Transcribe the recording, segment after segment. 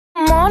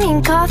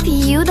morning coffee,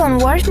 you don't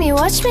worth me.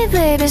 Watch me,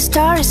 baby,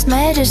 stars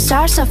made it.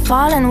 Stars are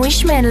falling,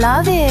 wish me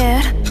love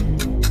it.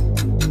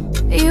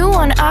 You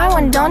want, I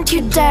want, don't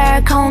you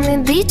dare call me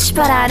bitch,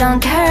 but I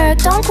don't care.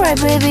 Don't cry,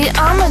 baby,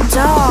 I'm a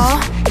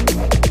doll.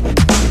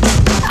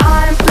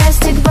 I'm a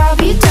plastic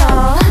Barbie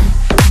doll.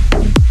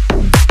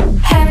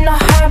 Have no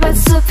heart but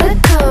super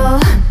cool.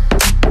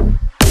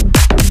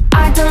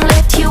 I don't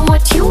let you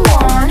what you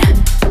want.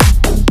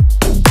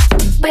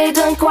 Babe,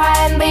 don't cry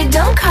and babe,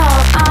 don't call.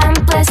 I'm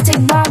a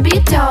plastic Barbie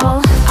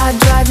doll. I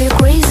drive you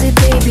crazy,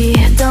 baby.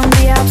 Don't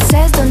be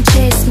obsessed, don't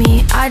chase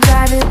me. I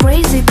drive you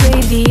crazy,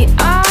 baby.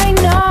 I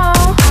know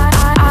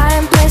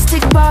I'm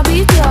plastic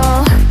Barbie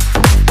doll.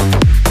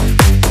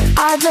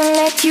 I don't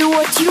let you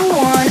what you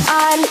want.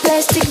 I'm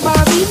plastic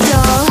Barbie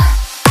doll.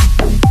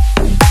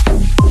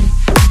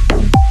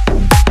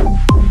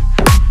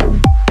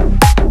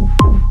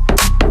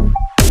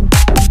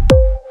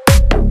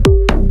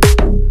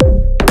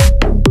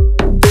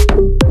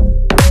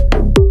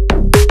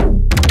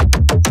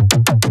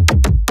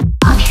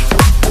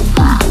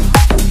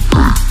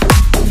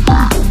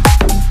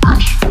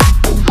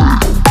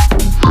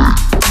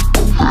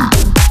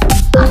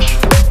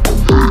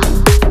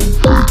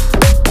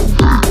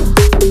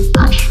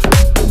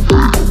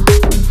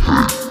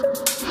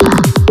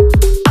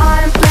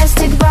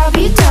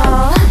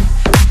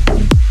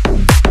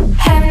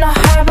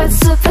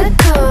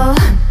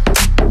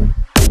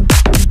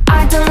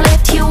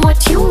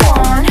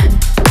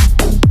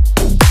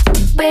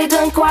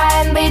 Don't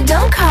cry and babe,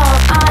 don't call.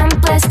 I'm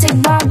plastic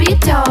Barbie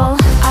doll.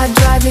 I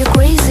drive you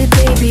crazy,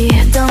 baby.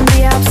 Don't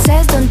be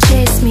obsessed, don't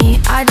chase me.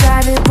 I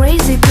drive you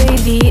crazy,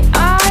 baby.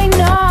 I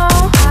know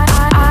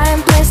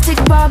I'm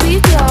plastic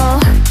Barbie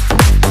doll.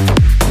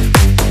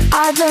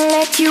 I don't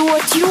let you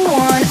what you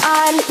want.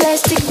 I'm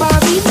plastic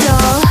Barbie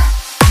doll.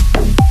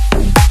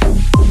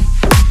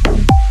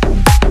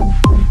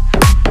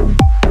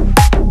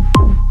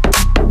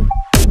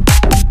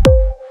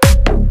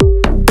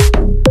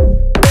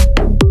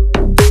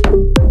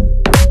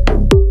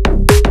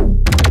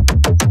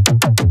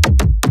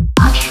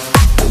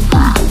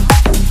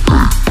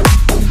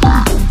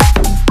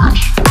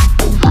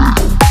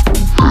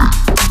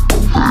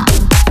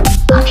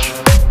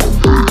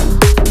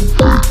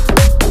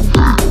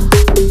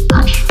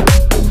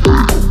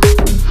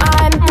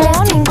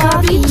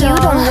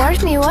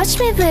 Watch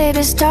me,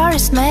 baby,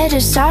 stars made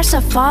it. Stars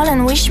are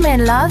falling, wish me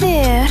love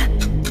it.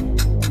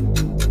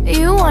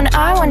 You want,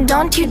 I want,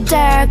 don't you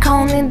dare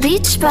call me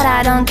bitch, but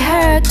I don't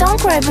care. Don't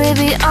cry,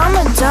 baby, I'm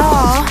a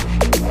doll.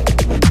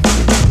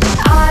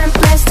 I'm a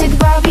plastic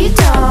Barbie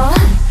doll.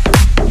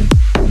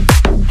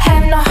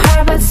 Have no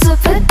heart but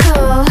super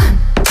cool.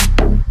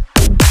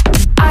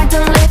 I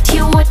don't let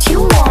you what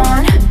you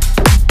want.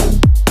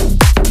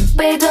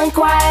 Babe, don't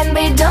cry and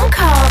babe, don't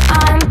call.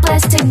 I'm a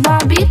plastic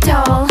Barbie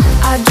doll.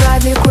 I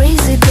drive you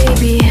crazy,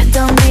 baby.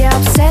 Don't be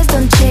obsessed,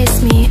 don't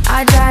chase me.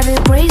 I drive you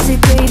crazy,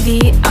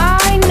 baby.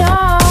 I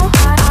know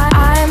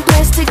I'm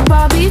plastic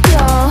Barbie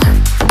doll.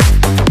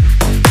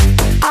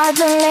 I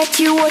don't let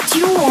you what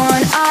you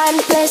want. I'm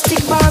plastic